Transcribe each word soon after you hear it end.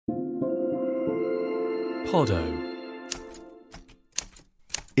Podo.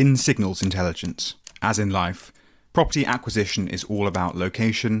 In signals intelligence, as in life, property acquisition is all about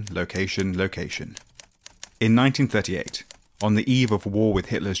location, location, location. In 1938, on the eve of war with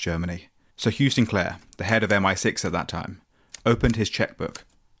Hitler's Germany, Sir Hugh Sinclair, the head of MI6 at that time, opened his chequebook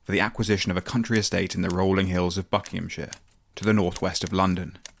for the acquisition of a country estate in the rolling hills of Buckinghamshire, to the northwest of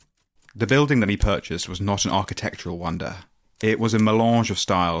London. The building that he purchased was not an architectural wonder. It was a melange of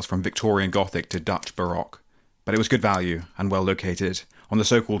styles from Victorian Gothic to Dutch Baroque, but it was good value and well located on the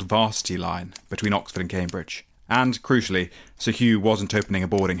so-called Varsity line between Oxford and Cambridge. And, crucially, Sir Hugh wasn't opening a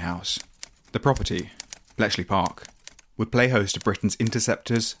boarding house. The property, Bletchley Park, would play host to Britain's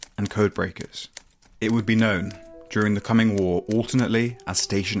interceptors and codebreakers. It would be known, during the coming war, alternately as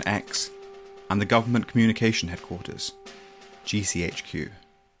Station X and the Government Communication Headquarters, GCHQ.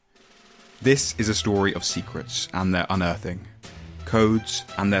 This is a story of secrets and their unearthing, codes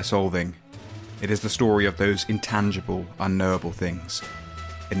and their solving. It is the story of those intangible, unknowable things,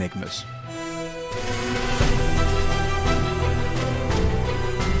 enigmas.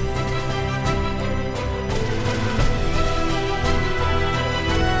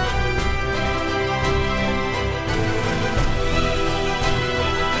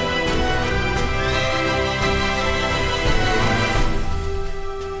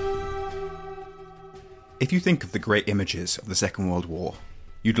 If you think of the great images of the Second World War,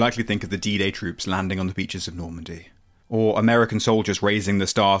 you'd likely think of the D-Day troops landing on the beaches of Normandy, or American soldiers raising the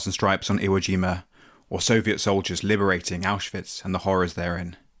stars and stripes on Iwo Jima, or Soviet soldiers liberating Auschwitz and the horrors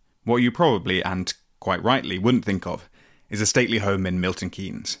therein. What you probably, and quite rightly, wouldn't think of is a stately home in Milton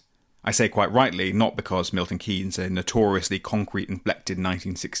Keynes. I say quite rightly, not because Milton Keynes, a notoriously concrete-inflected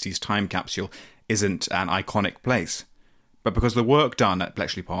 1960s time capsule, isn't an iconic place, but because the work done at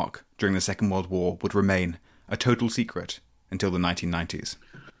Bletchley Park during the Second World War would remain a total secret until the 1990s.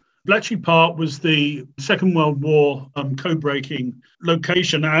 Bletchley Park was the Second World War code-breaking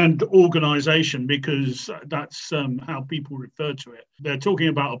location and organisation, because that's how people refer to it. They're talking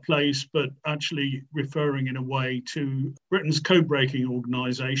about a place, but actually referring in a way to Britain's code-breaking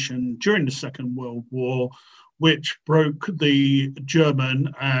organisation during the Second World War, which broke the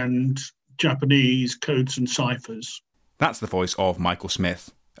German and Japanese codes and ciphers. That's the voice of Michael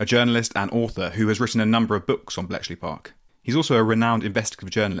Smith, a journalist and author who has written a number of books on Bletchley Park. He's also a renowned investigative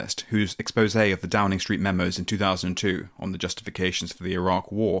journalist whose exposé of the Downing Street memos in 2002 on the justifications for the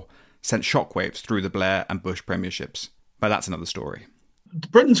Iraq War sent shockwaves through the Blair and Bush premierships. But that's another story.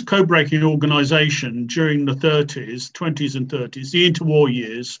 Britain's code-breaking organisation during the 20s and 30s, the interwar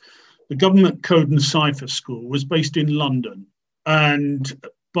years, the Government Code and Cipher School was based in London. And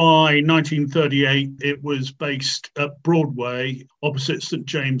by 1938, it was based at Broadway, opposite St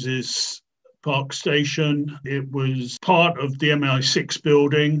James's Park Station. It was part of the MI6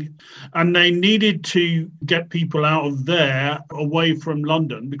 building, and they needed to get people out of there away from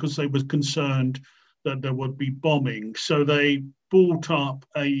London because they were concerned that there would be bombing. So they bought up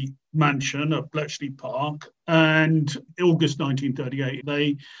a mansion at Bletchley Park, and in August 1938,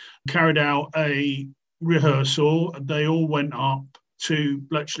 they carried out a rehearsal. They all went up to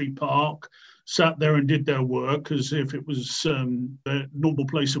Bletchley Park, sat there and did their work as if it was a normal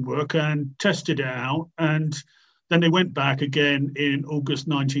place of work, and tested it out. And then they went back again in August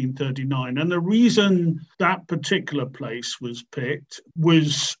 1939. And the reason that particular place was picked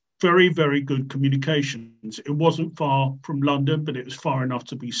was very, very good communications. It wasn't far from London, but it was far enough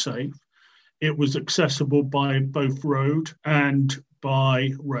to be safe. It was accessible by both road and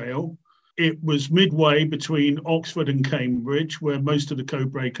by rail. It was midway between Oxford and Cambridge, where most of the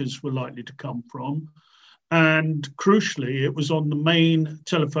code breakers were likely to come from. And crucially, it was on the main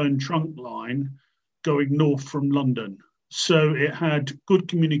telephone trunk line going north from London. So it had good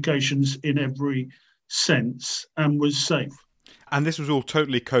communications in every sense and was safe. And this was all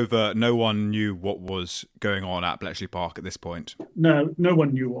totally covert. No one knew what was going on at Bletchley Park at this point. No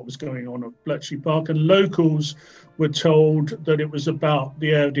one knew what was going on at Bletchley Park. And locals were told that it was about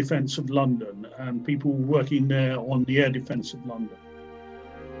the air defence of London and people working there on the air defence of London.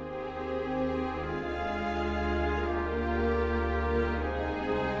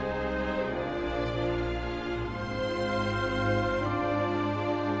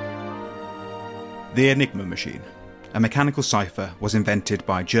 The Enigma machine, a mechanical cipher, was invented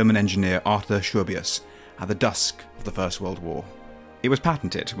by German engineer Arthur Schubius at the dusk of the First World War. It was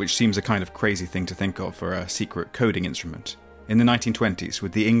patented, which seems a kind of crazy thing to think of for a secret coding instrument, in the 1920s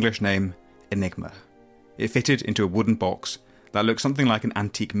with the English name Enigma. It fitted into a wooden box that looked something like an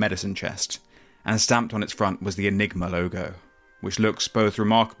antique medicine chest, and stamped on its front was the Enigma logo. which looks both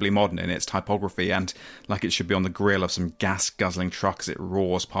remarkably modern in its typography and like it should be on the grill of some gas-guzzling truck as it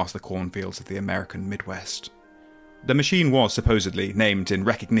roars past the cornfields of the American Midwest. The machine was supposedly named in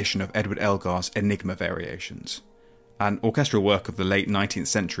recognition of Edward Elgar's Enigma variations, an orchestral work of the late 19th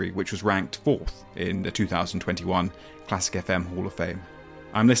century which was ranked 4th in the 2021 Classic FM Hall of Fame.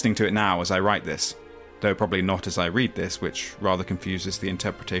 I'm listening to it now as I write this, though probably not as I read this, which rather confuses the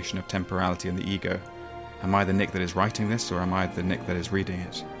interpretation of temporality and the ego. Am I the Nick that is writing this, or am I the Nick that is reading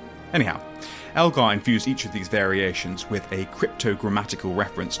it? Anyhow, Elgar infused each of these variations with a cryptogrammatical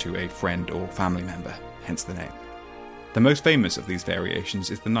reference to a friend or family member, hence the name. The most famous of these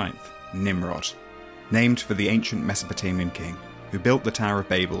variations is the 9th, Nimrod, named for the ancient Mesopotamian king who built the Tower of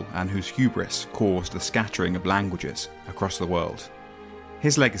Babel and whose hubris caused the scattering of languages across the world.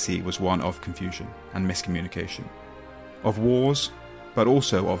 His legacy was one of confusion and miscommunication, of wars, but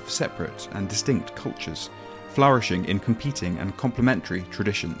also of separate and distinct cultures, flourishing in competing and complementary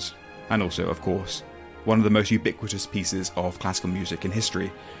traditions, and also, of course, one of the most ubiquitous pieces of classical music in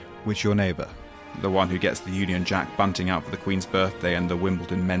history, which your neighbour, the one who gets the Union Jack bunting out for the Queen's birthday and the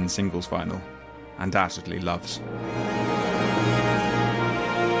Wimbledon men's singles final, undoubtedly loves.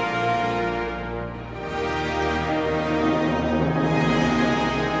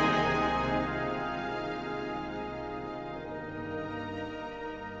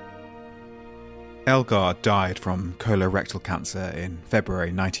 Elgar died from colorectal cancer in February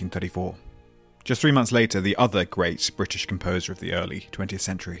 1934. Just 3 months later, the other great British composer of the early 20th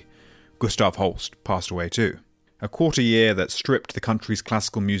century, Gustav Holst, passed away too. A quarter year that stripped the country's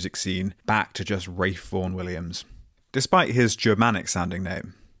classical music scene back to just Ralph Vaughan Williams. Despite his Germanic-sounding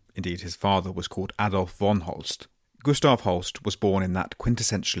name, indeed his father was called Adolf von Holst, Gustav Holst was born in that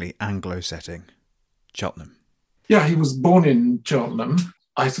quintessentially Anglo setting, Cheltenham. Yeah, he was born in Cheltenham.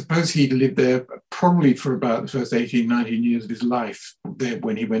 I suppose he lived there probably for about the first 18, 19 years of his life, there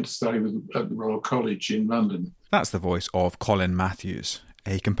when he went to study at the Royal College in London. That's the voice of Colin Matthews,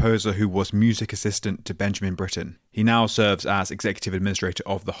 a composer who was music assistant to Benjamin Britten. He now serves as executive administrator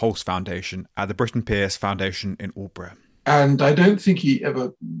of the Holst Foundation at the Britten Pearce Foundation in Aldborough. And I don't think he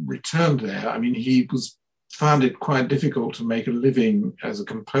ever returned there. I mean, he found it quite difficult to make a living as a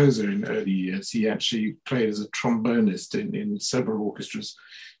composer in early years. He actually played as a trombonist in several orchestras,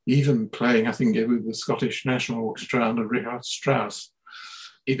 even playing, I think, with the Scottish National Orchestra under Richard Strauss.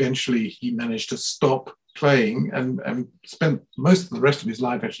 Eventually, he managed to stop playing and spent most of the rest of his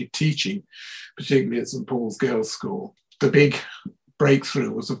life actually teaching, particularly at St Paul's Girls' School. The big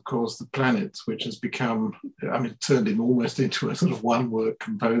breakthrough was, of course, The Planets, which has become, turned him almost into a sort of one-work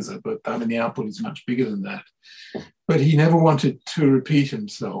composer, but the output is much bigger than that. But he never wanted to repeat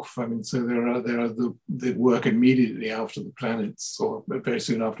himself. So there are the work immediately after The Planets, or very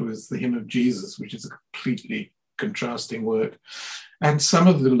soon afterwards, The Hymn of Jesus, which is a completely contrasting work. And some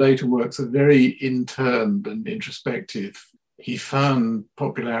of the later works are very interned and introspective. He found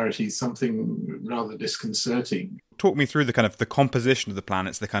popularity something rather disconcerting. Talk me through the composition of The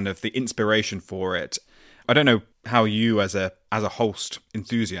Planets, the inspiration for it. I don't know how you, as a Holst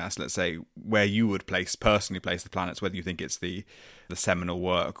enthusiast, let's say, where you would personally place The Planets, whether you think it's the seminal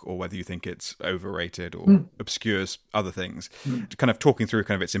work or whether you think it's overrated or obscures other things. Talking through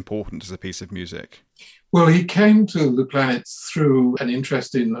its importance as a piece of music. Well, he came to The Planets through an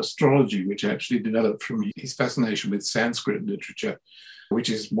interest in astrology, which actually developed from his fascination with Sanskrit literature, which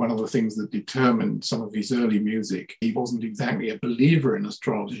is one of the things that determined some of his early music. He wasn't exactly a believer in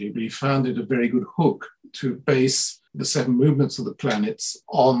astrology, but he found it a very good hook to base the 7 movements of the planets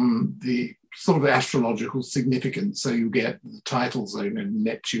on the sort of astrological significance. So you get the titles,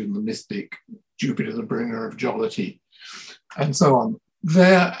 Neptune, the mystic, Jupiter, the bringer of jollity, and so on.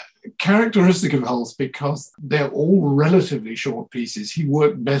 They're characteristic of Holst because they're all relatively short pieces. He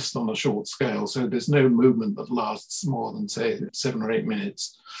worked best on a short scale, so there's no movement that lasts more than, say, 7 or 8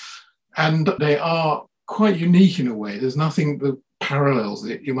 minutes. And they are quite unique in a way. There's nothing that parallels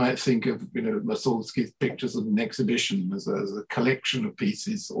it. You might think of, Mussorgsky's pictures of an exhibition as a collection of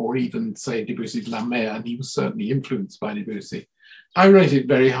pieces, or even, say, Debussy's La Mer, and he was certainly influenced by Debussy. I rate it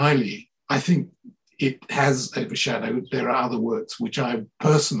very highly. I think it has overshadowed. There are other works which I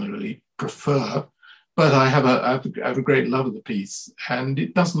personally prefer, but I have a great love of the piece, and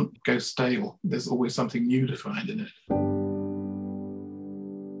it doesn't go stale. There's always something new to find in it.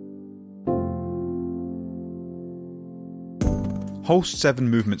 Holst's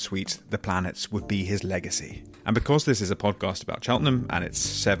 7-movement suite, The Planets, would be his legacy. And because this is a podcast about Cheltenham and it's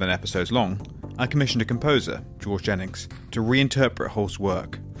 7 episodes long, I commissioned a composer, George Jennings, to reinterpret Holst's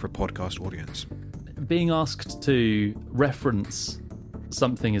work for a podcast audience. Being asked to reference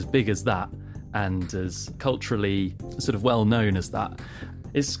something as big as that and as culturally sort of well known as that.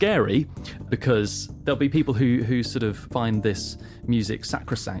 It's scary because there'll be people who sort of find this music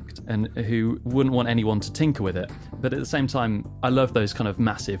sacrosanct and who wouldn't want anyone to tinker with it. But at the same time, I love those kind of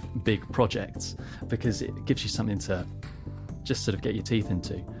massive, big projects because it gives you something to just sort of get your teeth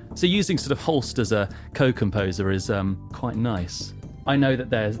into. So using sort of Holst as a co-composer is quite nice. I know that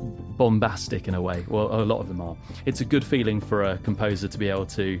they're bombastic in a way. Well, a lot of them are. It's a good feeling for a composer to be able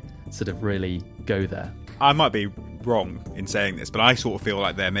to sort of really go there. I might be wrong in saying this, but I sort of feel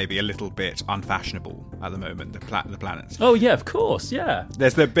like they're maybe a little bit unfashionable at the moment, the planets. Oh yeah, of course, yeah.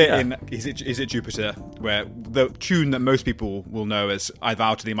 There's the bit in Is it Jupiter where the tune that most people will know as I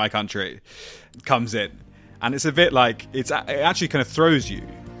Vow to Thee My Country comes in, and it's a bit like it actually kind of throws you.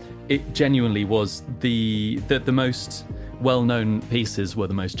 It genuinely was the most well-known pieces were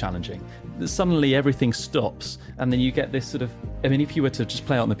the most challenging. Suddenly everything stops, and then you get this sort of, I mean, if you were to just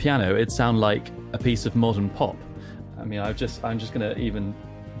play it on the piano, it'd sound like a piece of modern pop. I mean, I'm just going to even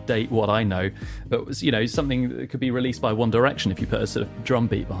date what I know, but, you know, something that could be released by One Direction if you put a sort of drum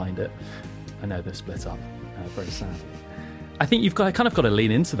beat behind it. I know they're split up. Very sad. I think you've kind of got to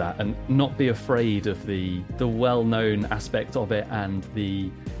lean into that and not be afraid of the well-known aspect of it and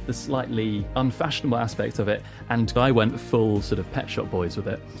the slightly unfashionable aspect of it. And I went full sort of Pet Shop Boys with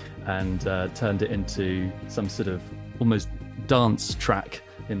it and turned it into some sort of almost dance track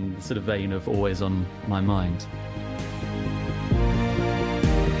in the sort of vein of Always on My Mind.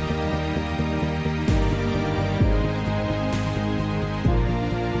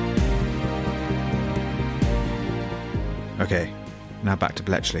 Okay, now back to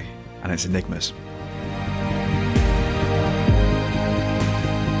Bletchley and its Enigmas.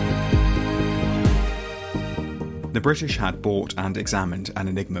 The British had bought and examined an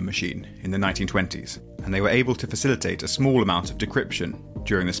Enigma machine in the 1920s, and they were able to facilitate a small amount of decryption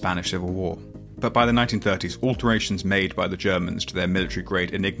during the Spanish Civil War. But by the 1930s, alterations made by the Germans to their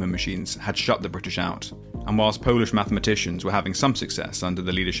military-grade Enigma machines had shut the British out, and whilst Polish mathematicians were having some success under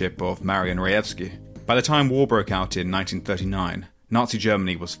the leadership of Marian Rejewski, by the time war broke out in 1939, Nazi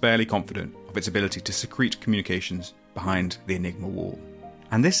Germany was fairly confident of its ability to secrete communications behind the Enigma wall.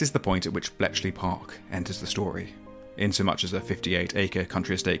 And this is the point at which Bletchley Park enters the story, insomuch as a 58-acre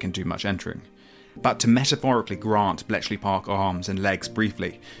country estate can do much entering. But to metaphorically grant Bletchley Park arms and legs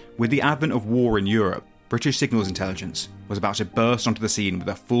briefly, with the advent of war in Europe, British signals intelligence was about to burst onto the scene with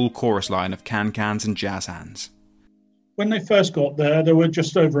a full chorus line of can-cans and jazz hands. When they first got there were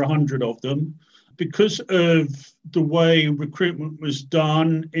just over 100 of them. Because of the way recruitment was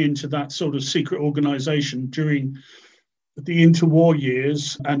done into that sort of secret organisation during the interwar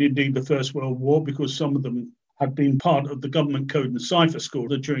years and indeed the First World War, because some of them had been part of the government code and cipher school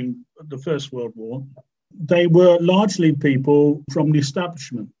during the First World War, they were largely people from the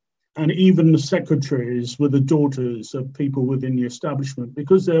establishment. And even the secretaries were the daughters of people within the establishment,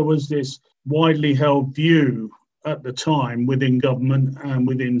 because there was this widely held view at the time within government and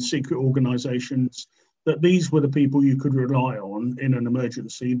within secret organisations that these were the people you could rely on in an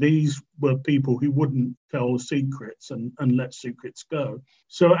emergency. These were people who wouldn't tell secrets and let secrets go.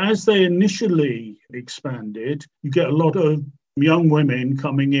 So as they initially expanded, you get a lot of young women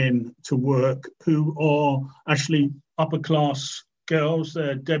coming in to work who are actually upper class girls,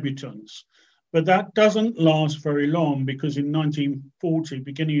 they're debutants. But that doesn't last very long, because in 1940,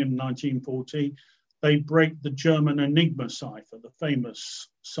 beginning in 1940, they break the German Enigma cipher, the famous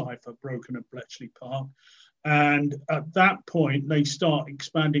cipher broken at Bletchley Park. And at that point, they start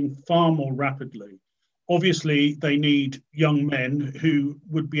expanding far more rapidly. Obviously, they need young men who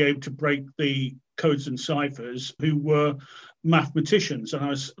would be able to break the codes and ciphers, who were mathematicians. And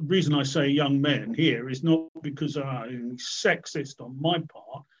the reason I say young men here is not because I'm sexist on my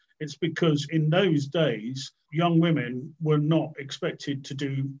part. It's because in those days, young women were not expected to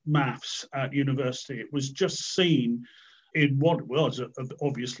do maths at university. It was just seen in what was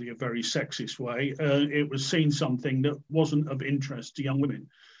obviously a very sexist way. It was seen something that wasn't of interest to young women.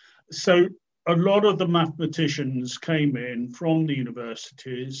 So a lot of the mathematicians came in from the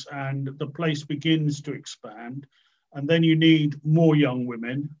universities, and the place begins to expand. And then you need more young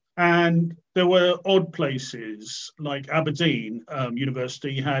women. And there were odd places, like Aberdeen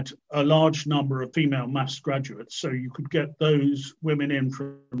University had a large number of female maths graduates, so you could get those women in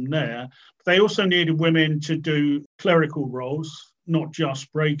from there. They also needed women to do clerical roles, not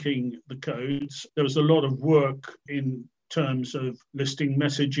just breaking the codes. There was a lot of work in terms of listing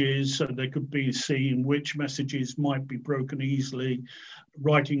messages so they could be seen which messages might be broken easily,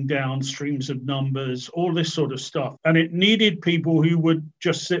 writing down streams of numbers, all this sort of stuff. And it needed people who would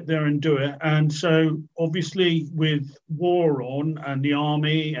just sit there and do it. And so obviously with war on and the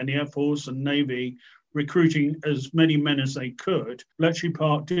Army and the Air Force and Navy recruiting as many men as they could, Bletchley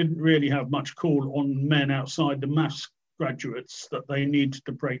Park didn't really have much call on men outside the maths graduates that they needed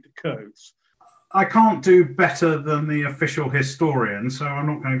to break the codes. I can't do better than the official historian, so I'm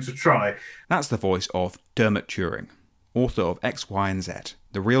not going to try. That's the voice of Dermot Turing, author of X, Y and Z,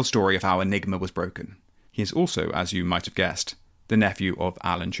 the real story of how Enigma was broken. He is also, as you might have guessed, the nephew of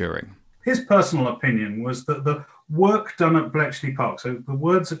Alan Turing. His personal opinion was that the work done at Bletchley Park, so the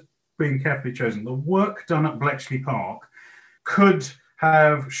words are being carefully chosen, the work done at Bletchley Park could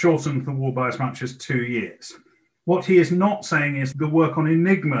have shortened the war by as much as 2 years. What he is not saying is the work on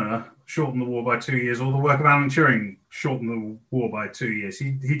Enigma shortened the war by 2 years, or the work of Alan Turing shortened the war by 2 years.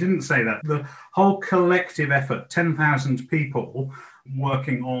 He didn't say that. The whole collective effort, 10,000 people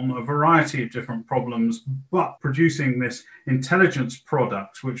working on a variety of different problems, but producing this intelligence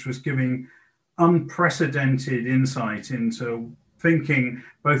product, which was giving unprecedented insight into thinking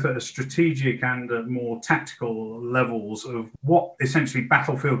both at a strategic and at more tactical levels of what essentially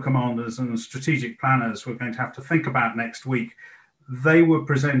battlefield commanders and strategic planners were going to have to think about next week. They were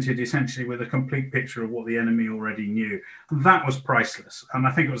presented essentially with a complete picture of what the enemy already knew. That was priceless. And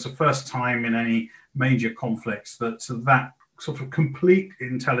I think it was the first time in any major conflicts that sort of complete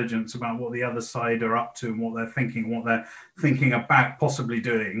intelligence about what the other side are up to and what they're thinking about possibly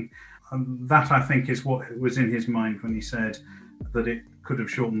doing. And that, I think, is what was in his mind when he said that it could have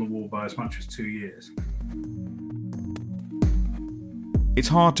shortened the war by as much as 2 years. It's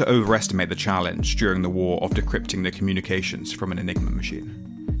hard to overestimate the challenge during the war of decrypting the communications from an Enigma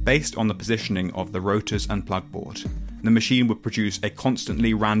machine. Based on the positioning of the rotors and plug board, the machine would produce a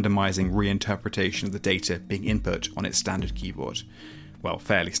constantly randomizing reinterpretation of the data being input on its standard keyboard. Well,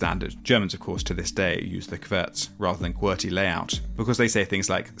 fairly standard. Germans, of course, to this day use the Querz rather than QWERTY layout, because they say things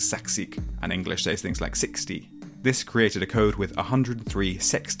like 60, and English says things like 60. This created a code with 103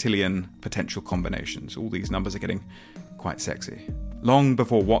 sextillion potential combinations. All these numbers are getting quite sexy. Long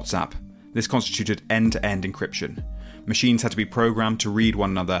before WhatsApp, this constituted end-to-end encryption. Machines had to be programmed to read one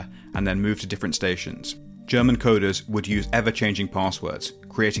another and then move to different stations. German coders would use ever-changing passwords,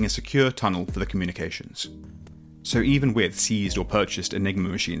 creating a secure tunnel for the communications. So even with seized or purchased Enigma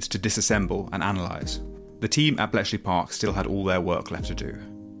machines to disassemble and analyse, the team at Bletchley Park still had all their work left to do.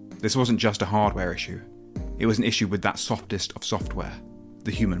 This wasn't just a hardware issue. It was an issue with that softest of software, the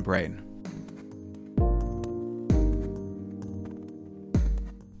human brain.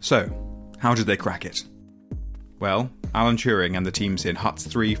 So, how did they crack it? Well, Alan Turing and the teams in Huts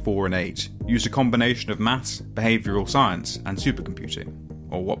 3, 4 and 8 used a combination of maths, behavioural science and supercomputing,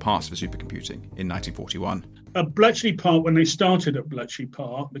 or what parts of supercomputing, in 1941. At Bletchley Park, when they started at Bletchley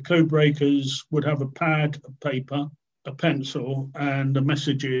Park, the code breakers would have a pad of paper, a pencil and the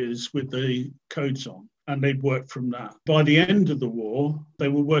messages with the codes on, and they'd work from that. By the end of the war, they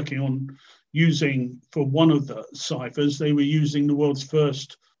were working on using, for one of the ciphers, they were using the world's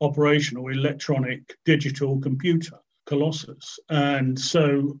first operational electronic digital computer, Colossus. And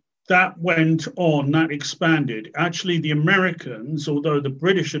so that went on, that expanded. Actually, the Americans, although the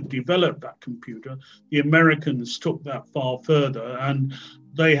British had developed that computer, the Americans took that far further, and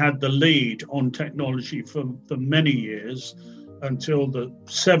they had the lead on technology for many years until the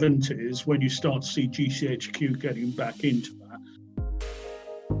 70s, when you start to see GCHQ getting back into that.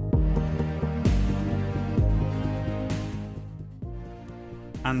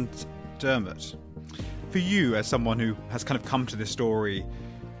 And Dermot, for you as someone who has kind of come to this story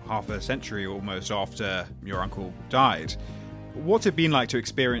half a century almost after your uncle died, what's it been like to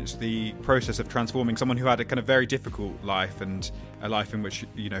experience the process of transforming someone who had a kind of very difficult life and a life in which,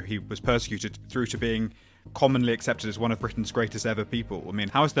 you know, he was persecuted through to being commonly accepted as one of Britain's greatest ever people? I mean,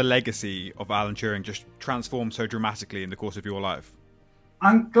 how has the legacy of Alan Turing just transformed so dramatically in the course of your life?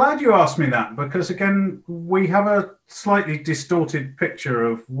 I'm glad you asked me that, because again, we have a slightly distorted picture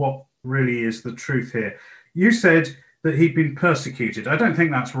of what really is the truth here. You said that he'd been persecuted. I don't think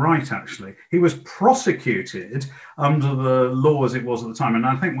that's right, actually. He was prosecuted under the law as it was at the time. And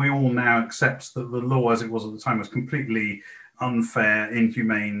I think we all now accept that the law as it was at the time was completely unfair,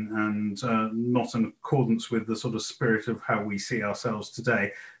 inhumane, and not in accordance with the sort of spirit of how we see ourselves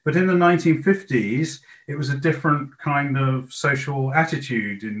today. But in the 1950s, it was a different kind of social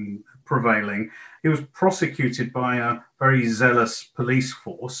attitude in prevailing. He was prosecuted by a very zealous police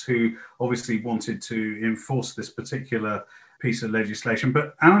force who obviously wanted to enforce this particular piece of legislation,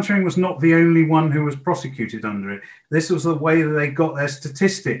 but Alan Turing was not the only one who was prosecuted under it. This was the way that they got their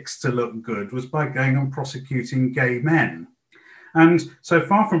statistics to look good, was by going and prosecuting gay men. And so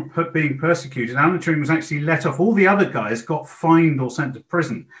far from being persecuted, Alan Turing was actually let off. All the other guys got fined or sent to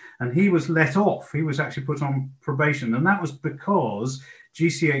prison, and he was let off. He was actually put on probation. And that was because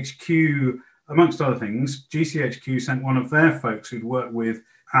GCHQ, amongst other things, GCHQ sent one of their folks who'd worked with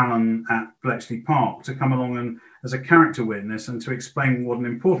Alan at Bletchley Park to come along and as a character witness and to explain what an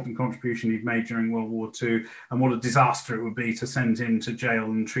important contribution he'd made during World War II and what a disaster it would be to send him to jail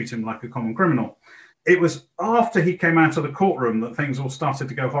and treat him like a common criminal. It was after he came out of the courtroom that things all started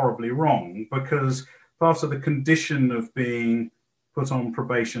to go horribly wrong, because part of the condition of being put on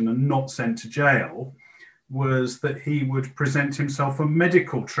probation and not sent to jail was that he would present himself for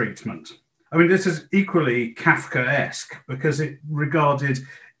medical treatment. I mean, this is equally Kafkaesque, because it regarded,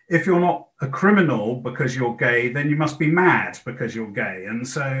 if you're not a criminal because you're gay, then you must be mad because you're gay. And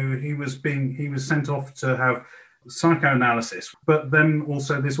so he was sent off to have psychoanalysis, but then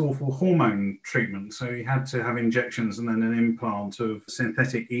also this awful hormone treatment. So he had to have injections and then an implant of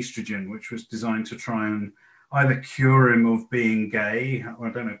synthetic estrogen, which was designed to try and either cure him of being gay, I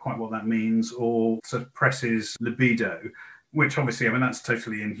don't know quite what that means, or suppress his libido, which obviously, I mean, that's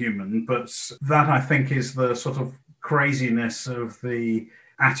totally inhuman. But that, I think, is the sort of craziness of the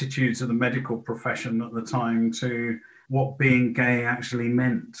attitudes of the medical profession at the time to what being gay actually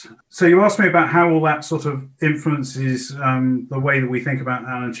meant. So you asked me about how all that sort of influences the way that we think about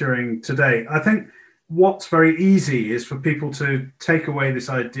Alan Turing today. I think what's very easy is for people to take away this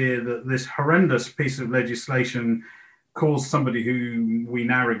idea that this horrendous piece of legislation caused somebody who we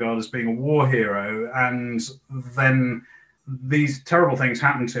now regard as being a war hero, and then these terrible things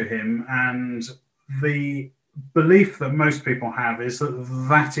happened to him, and the belief that most people have is that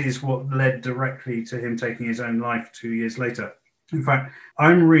that is what led directly to him taking his own life 2 years later. In fact,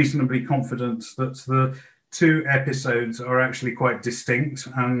 I'm reasonably confident that the two episodes are actually quite distinct,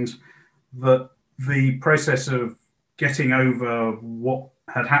 and that the process of getting over what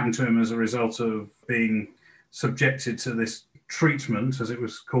had happened to him as a result of being subjected to this treatment, as it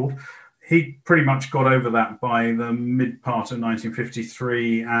was called, he pretty much got over that by the mid part of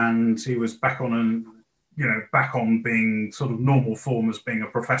 1953, and he was back on being sort of normal form as being a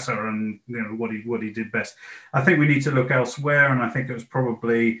professor and what he did best. I think we need to look elsewhere, and I think it was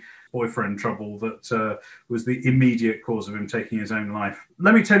probably boyfriend trouble that was the immediate cause of him taking his own life.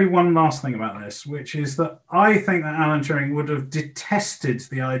 Let me tell you one last thing about this, which is that I think that Alan Turing would have detested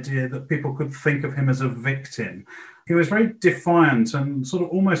the idea that people could think of him as a victim. He was very defiant and sort of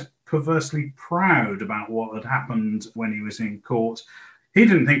almost perversely proud about what had happened when he was in court. He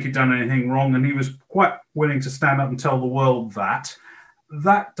didn't think he'd done anything wrong, and he was quite willing to stand up and tell the world that.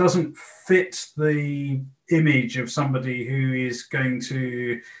 That doesn't fit the image of somebody who is going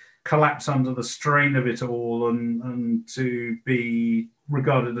to collapse under the strain of it all and to be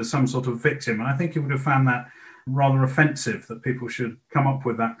regarded as some sort of victim. And I think he would have found that rather offensive, that people should come up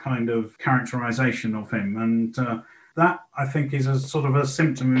with that kind of characterization of him. And that, I think, is a sort of a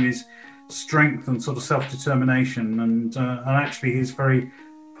symptom of his strength and sort of self-determination and actually his very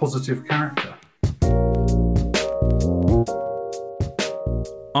positive character.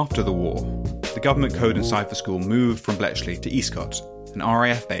 After the war, the Government Code and Cipher School moved from Bletchley to Eastcott, an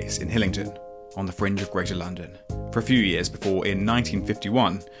RAF base in Hillington, on the fringe of Greater London, for a few years before, in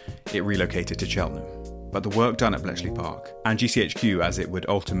 1951, it relocated to Cheltenham. But the work done at Bletchley Park, and GCHQ as it would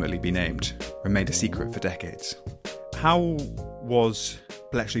ultimately be named, remained a secret for decades. How was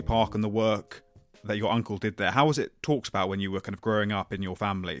Bletchley Park and the work that your uncle did there, how was it talked about when you were kind of growing up in your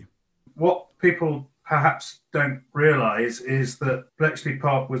family? What people perhaps don't realise is that Bletchley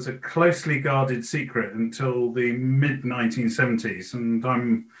Park was a closely guarded secret until the mid-1970s. And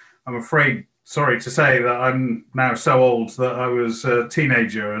I'm afraid, sorry to say, that I'm now so old that I was a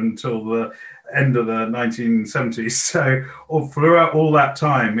teenager until the end of the 1970s. So throughout all that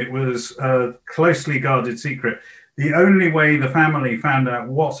time, it was a closely guarded secret. The only way the family found out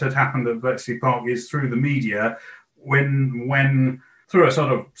what had happened at Bletchley Park is through the media, when through a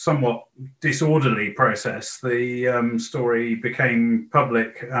sort of somewhat disorderly process, the story became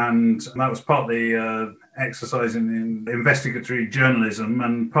public, and that was partly exercising in investigatory journalism,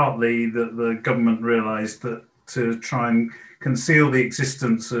 and partly that the government realised that to try and conceal the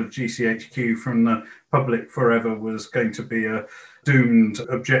existence of GCHQ from the public forever was going to be a doomed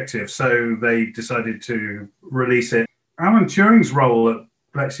objective. So they decided to release it. Alan Turing's role at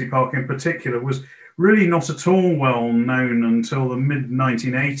Bletchley Park in particular was really not at all well known until the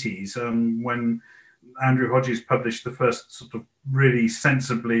mid-1980s, when Andrew Hodges published the first sort of really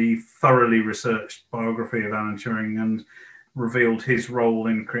sensibly, thoroughly researched biography of Alan Turing. And revealed his role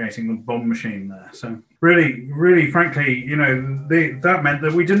in creating the bomb machine there. So really, really, frankly, that meant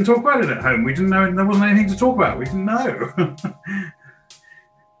that we didn't talk about it at home. We didn't know, there wasn't anything to talk about. We didn't know.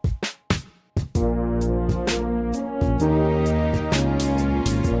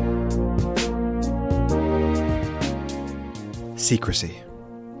 Secrecy.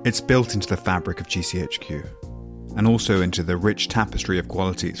 It's built into the fabric of GCHQ, and also into the rich tapestry of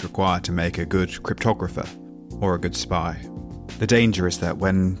qualities required to make a good cryptographer or a good spy. The danger is that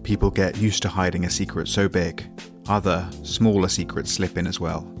when people get used to hiding a secret so big, other, smaller secrets slip in as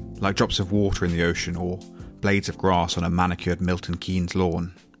well, like drops of water in the ocean or blades of grass on a manicured Milton Keynes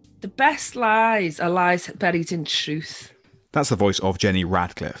lawn. The best lies are lies buried in truth. That's the voice of Jenny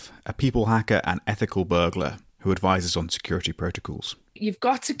Radcliffe, a people hacker and ethical burglar who advises on security protocols. You've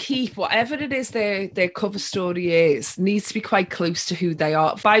got to keep whatever it is their cover story is, needs to be quite close to who they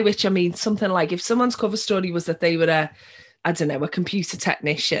are. By which I mean something like, if someone's cover story was that they were a computer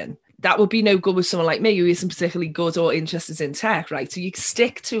technician, that would be no good with someone like me who isn't particularly good or interested in tech, right? So you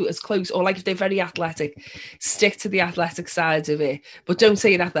stick to as close, or like if they're very athletic, stick to the athletic side of it, but don't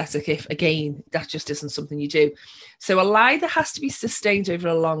say you're athletic if, again, that just isn't something you do. So a lie that has to be sustained over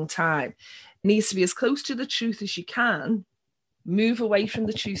a long time needs to be as close to the truth as you can. Move away from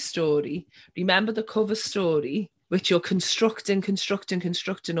the true story. Remember the cover story, which you're constructing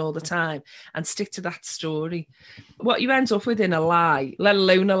all the time, and stick to that story. What you end up with in a lie, let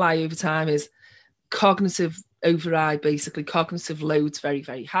alone a lie over time, is cognitive override, basically. Cognitive load's very,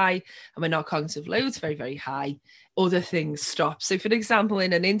 very high. And when our cognitive load's very, very high, other things stop. So, for example,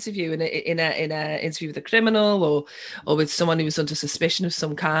 in an interview, in a interview with a criminal or with someone who was under suspicion of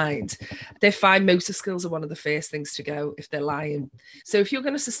some kind, their fine motor skills are one of the first things to go if they're lying. So if you're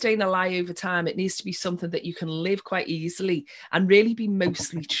going to sustain a lie over time, it needs to be something that you can live quite easily and really be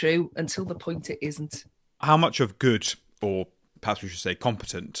mostly true until the point it isn't. How much of good, or perhaps we should say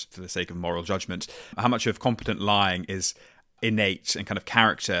competent for the sake of moral judgment, how much of competent lying is innate and kind of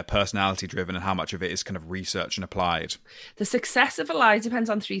character, personality driven, and how much of it is kind of research and applied? The success of a lie depends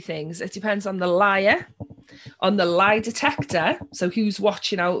on three things. It depends on the liar, on the lie detector, so who's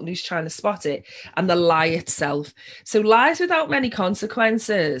watching out and who's trying to spot it, and the lie itself. So lies without many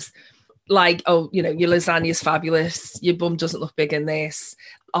consequences, like, oh, your lasagna's fabulous, your bum doesn't look big in this,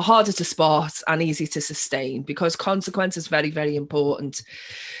 are harder to spot and easy to sustain because consequence is very, very important.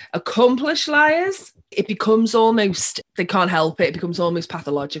 Accomplished liars, it becomes almost, they can't help it, it becomes almost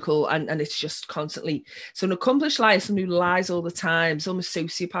pathological and it's just constantly. So an accomplished liar is someone who lies all the time, it's almost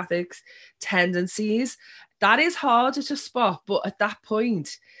sociopathic tendencies. That is harder to spot, but at that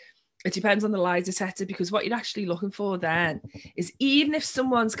point, it depends on the lie detector, because what you're actually looking for then is, even if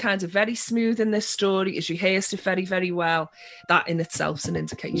someone's kind of very smooth in this story, is rehearsed it very, very well, that in itself is an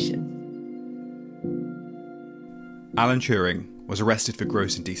indication. Alan Turing was arrested for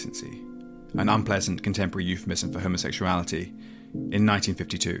gross indecency, an unpleasant contemporary euphemism for homosexuality, in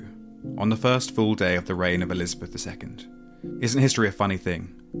 1952, on the first full day of the reign of Elizabeth II. Isn't history a funny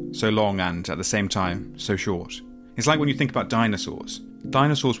thing? So long and, at the same time, so short. It's like when you think about dinosaurs.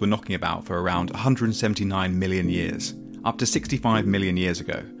 Dinosaurs were knocking about for around 179 million years, up to 65 million years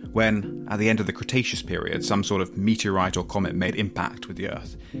ago, when, at the end of the Cretaceous period, some sort of meteorite or comet made impact with the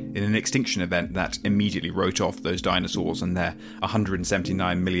Earth, in an extinction event that immediately wrote off those dinosaurs and their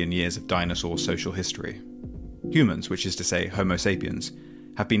 179 million years of dinosaur social history. Humans, which is to say Homo sapiens,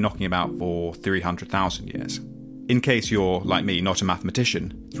 have been knocking about for 300,000 years. In case you're, like me, not a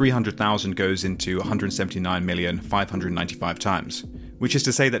mathematician, 300,000 goes into 179,595 times, which is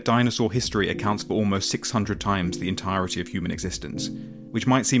to say that dinosaur history accounts for almost 600 times the entirety of human existence, which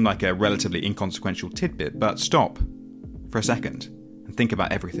might seem like a relatively inconsequential tidbit, but stop for a second and think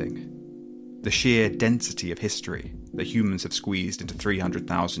about everything. The sheer density of history that humans have squeezed into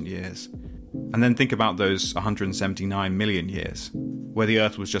 300,000 years. And then think about those 179 million years, where the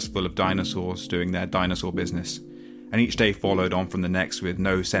Earth was just full of dinosaurs doing their dinosaur business, and each day followed on from the next with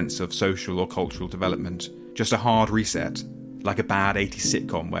no sense of social or cultural development, just a hard reset, like a bad 80s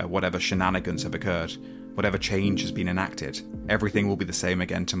sitcom where whatever shenanigans have occurred, whatever change has been enacted, everything will be the same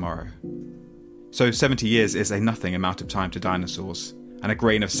again tomorrow. So 70 years is a nothing amount of time to dinosaurs, and a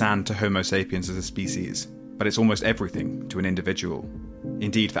grain of sand to Homo sapiens as a species, but it's almost everything to an individual.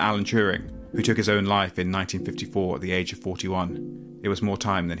 Indeed, for Alan Turing, who took his own life in 1954 at the age of 41, it was more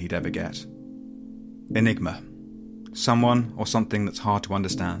time than he'd ever get. Enigma. Someone or something that's hard to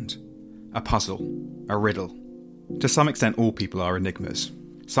understand. A puzzle. A riddle. To some extent, all people are enigmas.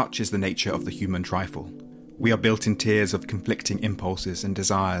 Such is the nature of the human trifle. We are built in tiers of conflicting impulses and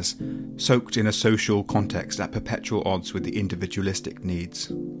desires, soaked in a social context at perpetual odds with the individualistic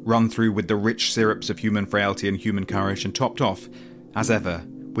needs, run through with the rich syrups of human frailty and human courage, and topped off, as ever,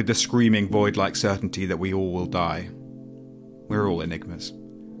 with the screaming void-like certainty that we all will die. We're all enigmas.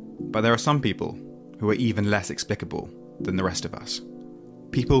 But there are some people who are even less explicable than the rest of us.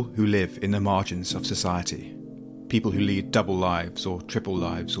 People who live in the margins of society. People who lead double lives or triple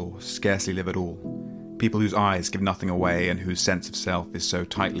lives or scarcely live at all. People whose eyes give nothing away and whose sense of self is so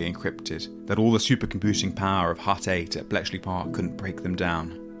tightly encrypted that all the supercomputing power of Hut 8 at Bletchley Park couldn't break them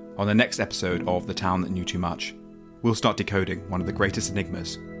down. On the next episode of The Town That Knew Too Much, we'll start decoding one of the greatest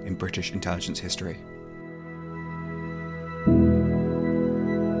enigmas in British intelligence history.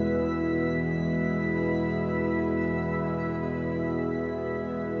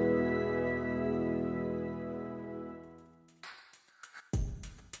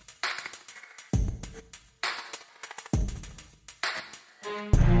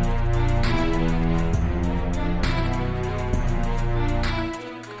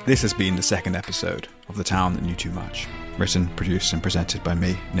 This has been the second episode of The Town That Knew Too Much, written, produced and presented by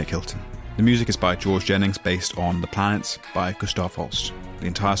me, Nick Hilton. The music is by George Jennings, based on The Planets by Gustav Holst. The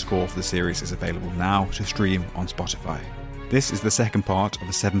entire score for the series is available now to stream on Spotify. This is the second part of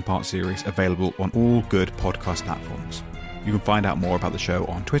a 7-part series available on all good podcast platforms. You can find out more about the show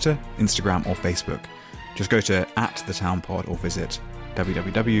on Twitter, Instagram or Facebook. Just go to @thetownpod or visit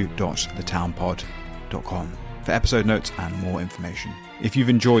www.thetownpod.com for episode notes and more information. If you've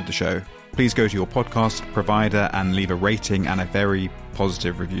enjoyed the show, please go to your podcast provider and leave a rating and a very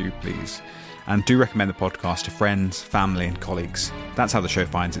positive review, please. And do recommend the podcast to friends, family and colleagues. That's how the show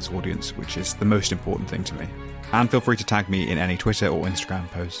finds its audience, which is the most important thing to me. And feel free to tag me in any Twitter or Instagram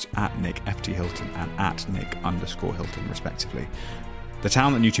posts @NickFTHilton and @Nick_Hilton, respectively. The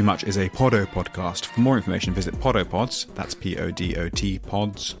Town That Knew Too Much is a Podo podcast. For more information, visit Podopods, that's PODOT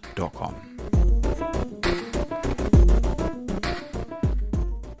pods.com.